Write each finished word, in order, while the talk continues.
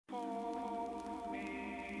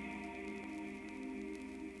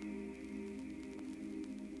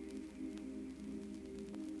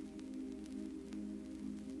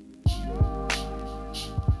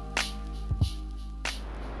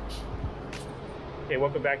Okay,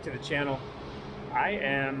 welcome back to the channel. I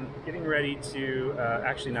am getting ready to,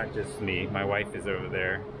 actually not just me, my wife is over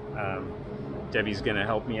there. Debbie's gonna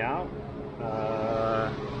help me out.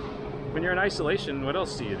 When you're in isolation, what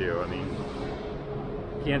else do you do? I mean,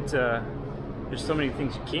 can't, there's so many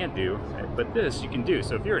things you can't do, but this you can do.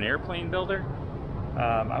 So if you're an airplane builder,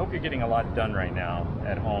 I hope you're getting a lot done right now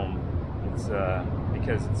at home. It's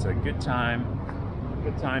because it's a good time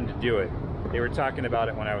to do it. They were talking about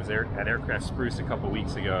it when I was at Aircraft Spruce a couple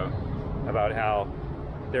weeks ago, about how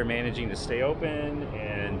they're managing to stay open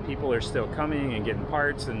and people are still coming and getting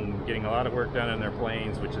parts and getting a lot of work done on their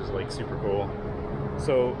planes, which is like super cool.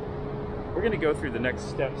 So we're going to go through the next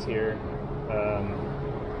steps here,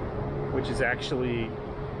 which is actually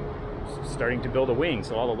starting to build a wing.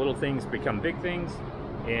 So all the little things become big things.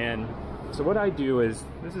 And so what I do is,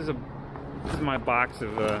 this is my box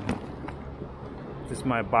of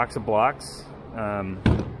blocks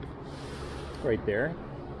right there,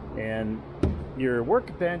 and your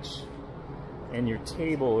workbench and your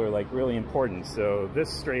table are like really important. So this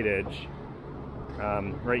straight edge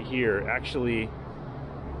right here, actually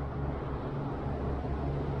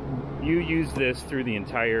you use this through the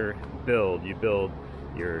entire build. You build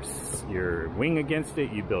your wing against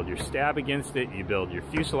it, you build your stab against it, you build your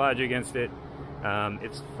fuselage against it.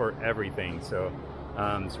 It's for everything. So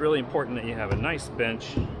it's really important that you have a nice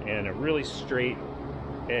bench and a really straight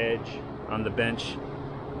edge on the bench.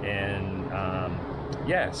 And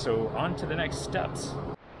yeah, so on to the next steps.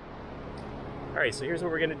 All right, so here's what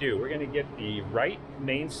we're gonna do. We're gonna get the right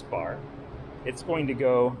main spar. It's going to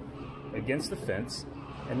go against the fence,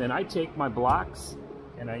 and then I take my blocks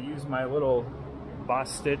and I use my little Boss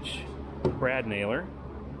Stitch brad nailer,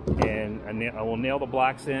 and I will nail the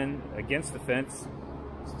blocks in against the fence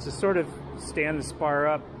to sort of stand the spar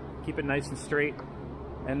up, keep it nice and straight,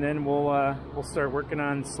 and then we'll start working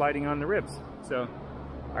on sliding on the ribs. So,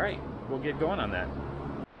 all right, we'll get going on that.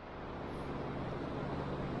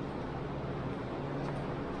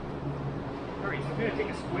 All right, so I'm going to take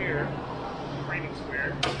a square, framing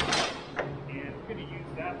square, and we're going to use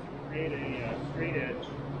that to create a straight edge,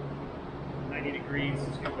 90 degrees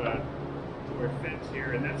to our fence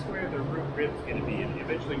here, and that's where the root rib's going to be. And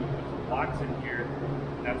eventually we put some blocks in here.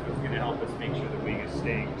 That's what's going to help us make sure the wing is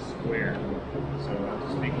staying square. So I'll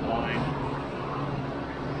just make a line.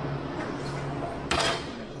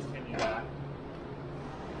 Continue that.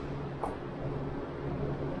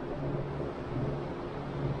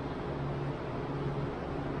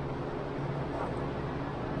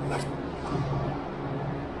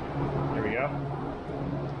 There we go.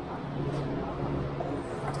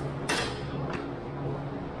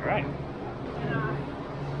 All right.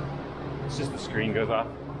 It's just the screen goes off.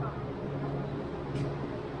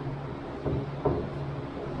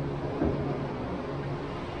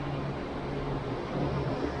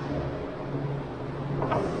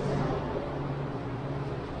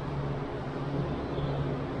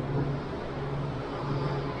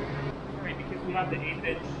 Alright, because we have the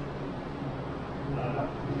 1/8"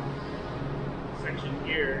 section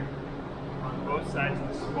here on both sides of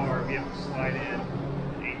the spar, we have to slide in an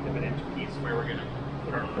 1/8 of an inch piece where we're going to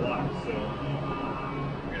put our blocks. So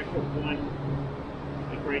we're going to put one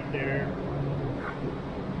like right there,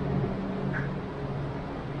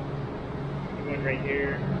 one right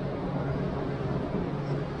here,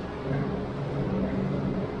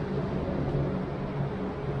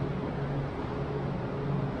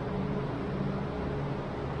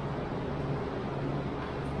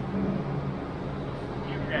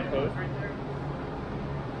 that hose right there.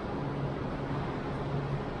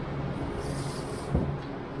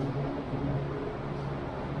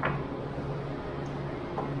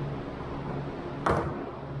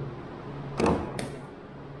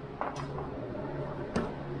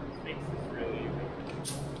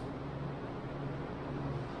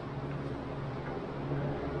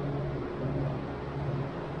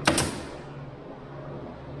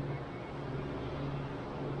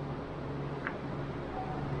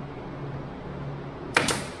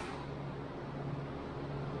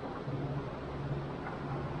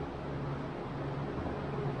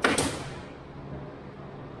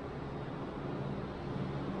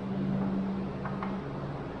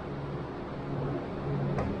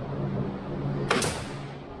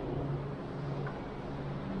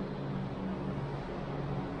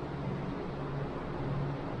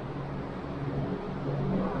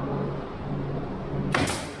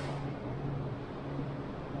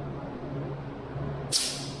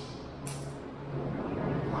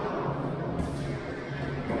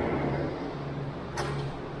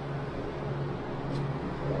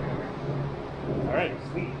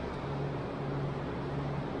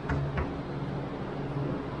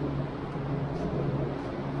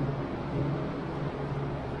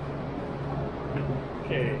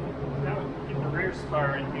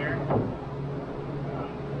 spar in here.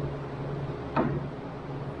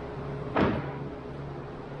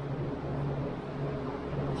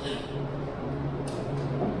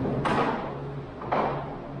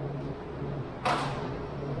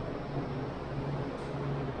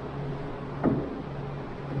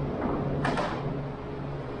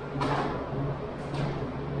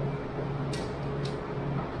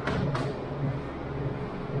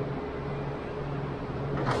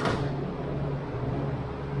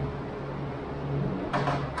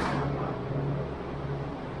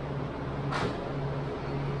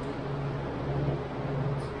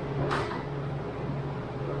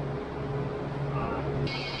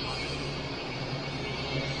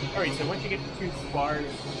 Alright, so once you get the two spars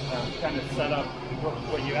kind of set up,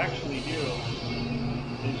 what you actually do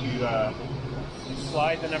is you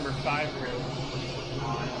slide the number 5 rib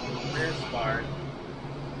on the rear spar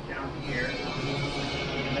down here,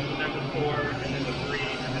 and then the number 4, and then the 3,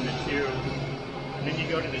 and then the 2. And then you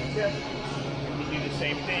go to the tip, and you do the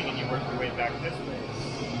same thing, and you work your way back this way.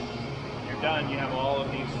 When you're done, you have all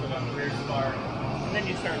of these put on the rear spar, and then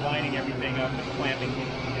you start lining everything up and clamping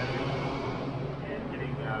things together.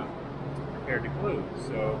 Prepared to glue.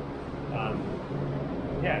 So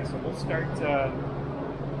yeah, so we'll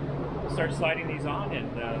start sliding these on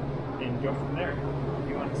and go from there. If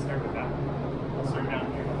you want to start with that, I'll start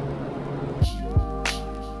down here.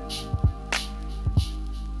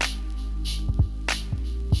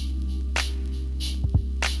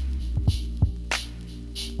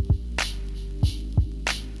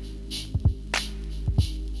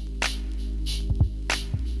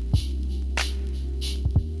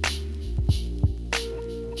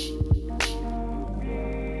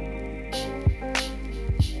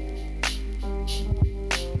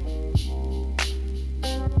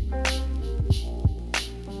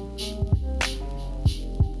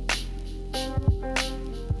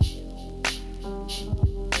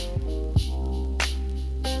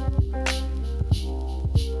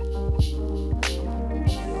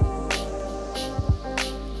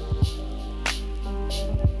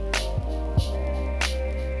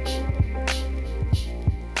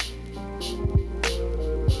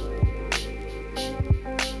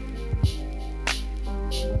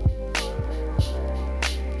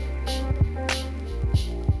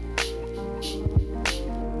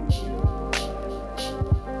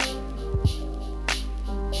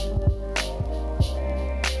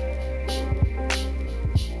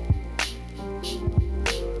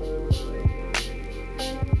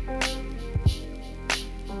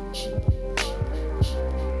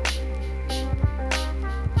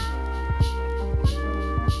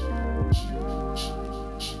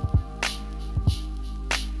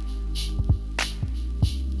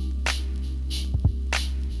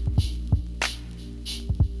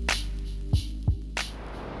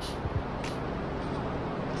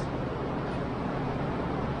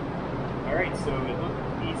 Alright, so it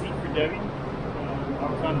looked easy for Debbie. I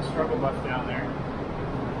was on the struggle bus down there,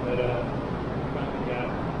 but finally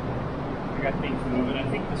I got things moving. I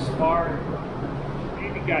think the spar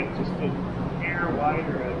maybe got just an hair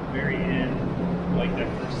wider at the very end, like that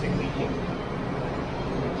first 6 inches,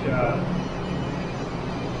 which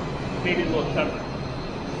made it a little tougher.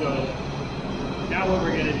 So now what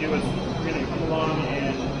we're going to do is we're going to come along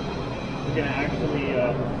and we're going to actually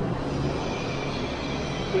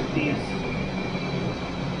put these,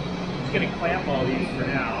 just going to clamp all these for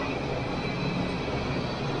now.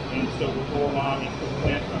 And so we'll go along and put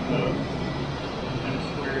clamps on those, kind of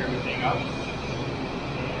square everything up.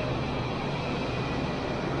 And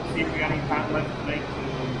see if we got any time left tonight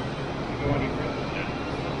to go any further than that.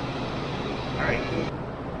 Alright.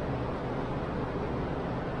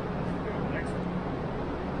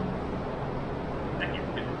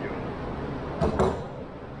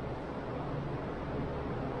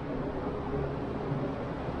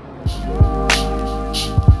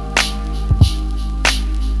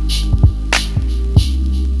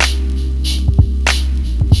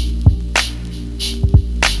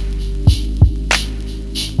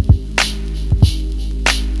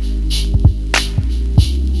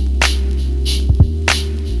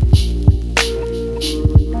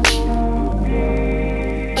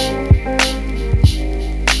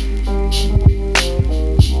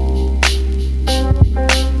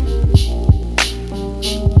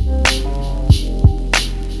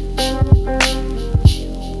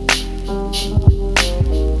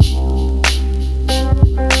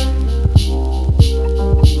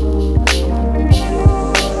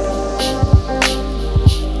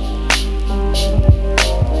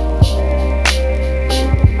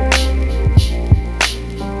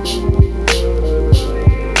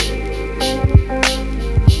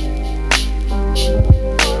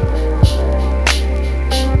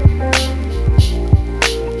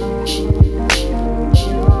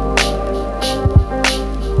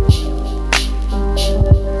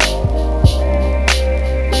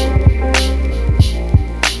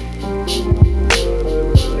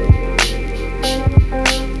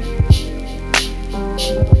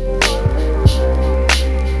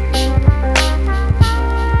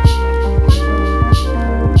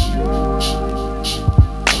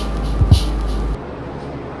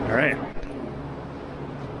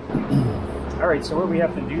 So what we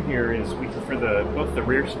have to do here is for both the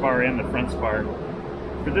rear spar and the front spar,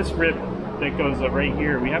 for this rip that goes right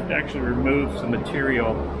here, we have to actually remove some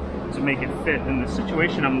material to make it fit. And the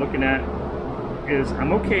situation I'm looking at is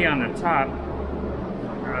I'm okay on the top.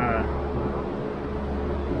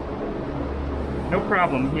 No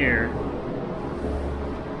problem here.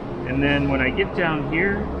 And then when I get down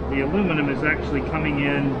here, the aluminum is actually coming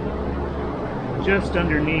in just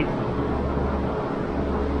underneath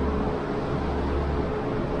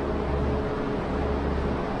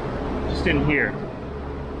in here.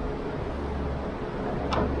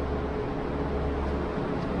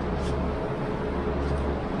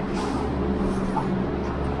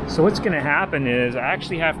 So what's going to happen is I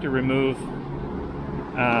actually have to remove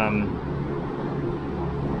an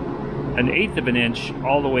 1/8 of an inch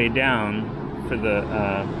all the way down for the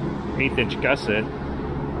 1/8 inch gusset,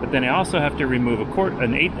 but then I also have to remove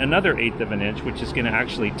another 1/8 of an inch, which is going to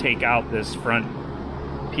actually take out this front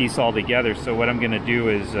piece altogether. So what I'm going to do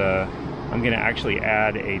is I'm going to actually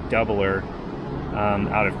add a doubler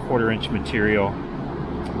out of 1/4 inch material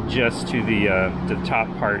just to the top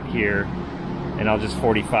part here, and I'll just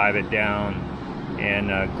 45 it down and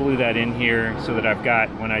glue that in here so that I've got,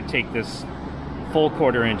 when I take this full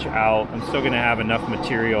 1/4 inch out, I'm still going to have enough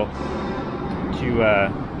material to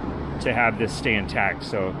have this stay intact.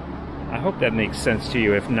 So I hope that makes sense to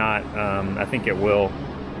you. If not, I think it will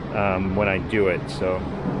when I do it. So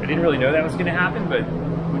I didn't really know that was going to happen, but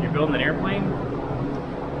when you're building an airplane,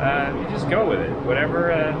 you just go with it.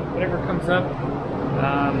 Whatever comes up,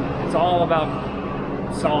 it's all about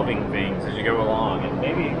solving things as you go along. And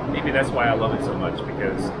maybe that's why I love it so much,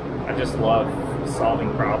 because I just love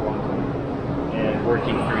solving problems and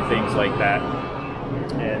working through things like that.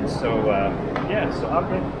 And so yeah, so I'll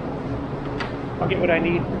get what I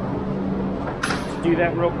need to do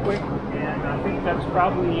that real quick, and I think that's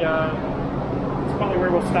probably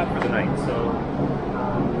where we'll stop for the night. So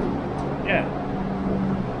yeah.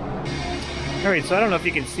 All right, so I don't know if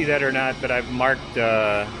you can see that or not, but I've marked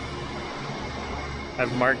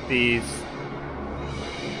these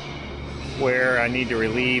where I need to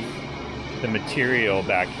relieve the material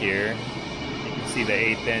back here. You can see the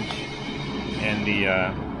 1/8 inch and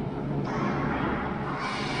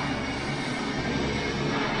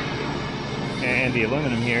the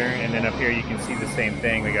aluminum here, and then up here you can see the same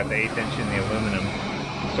thing. We got the 1/8 inch in the aluminum.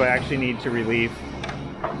 So I actually need to relieve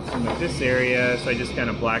some of this area, so I just kind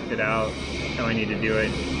of blacked it out. That's how I need to do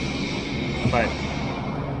it. But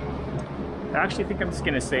I actually think I'm just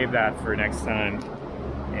going to save that for next time,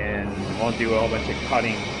 and won't do a whole bunch of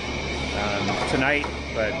cutting tonight,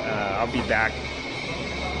 but I'll be back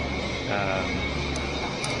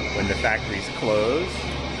when the factory's closed.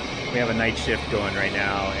 We have a night shift going right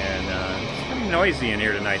now, and it's pretty noisy in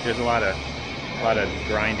here tonight. There's a lot of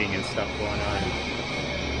grinding and stuff going on.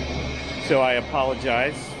 So I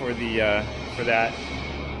apologize for that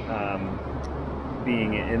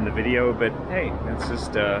being in the video, but hey, that's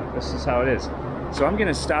just this is how it is. So I'm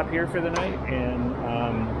gonna stop here for the night, and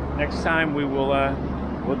next time we'll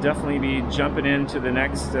definitely be jumping into the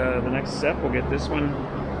next step. We'll get this one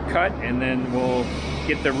cut, and then we'll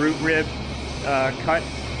get the root rib cut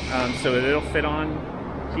so that it'll fit on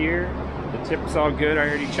here. The tip's all good. I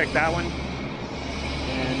already checked that one,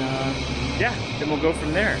 and yeah, then we'll go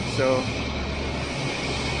from there. So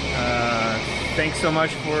thanks so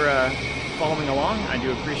much for following along. I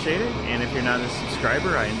do appreciate it, and if you're not a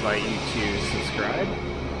subscriber, I invite you to subscribe,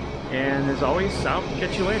 and as always, I'll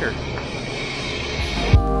catch you later.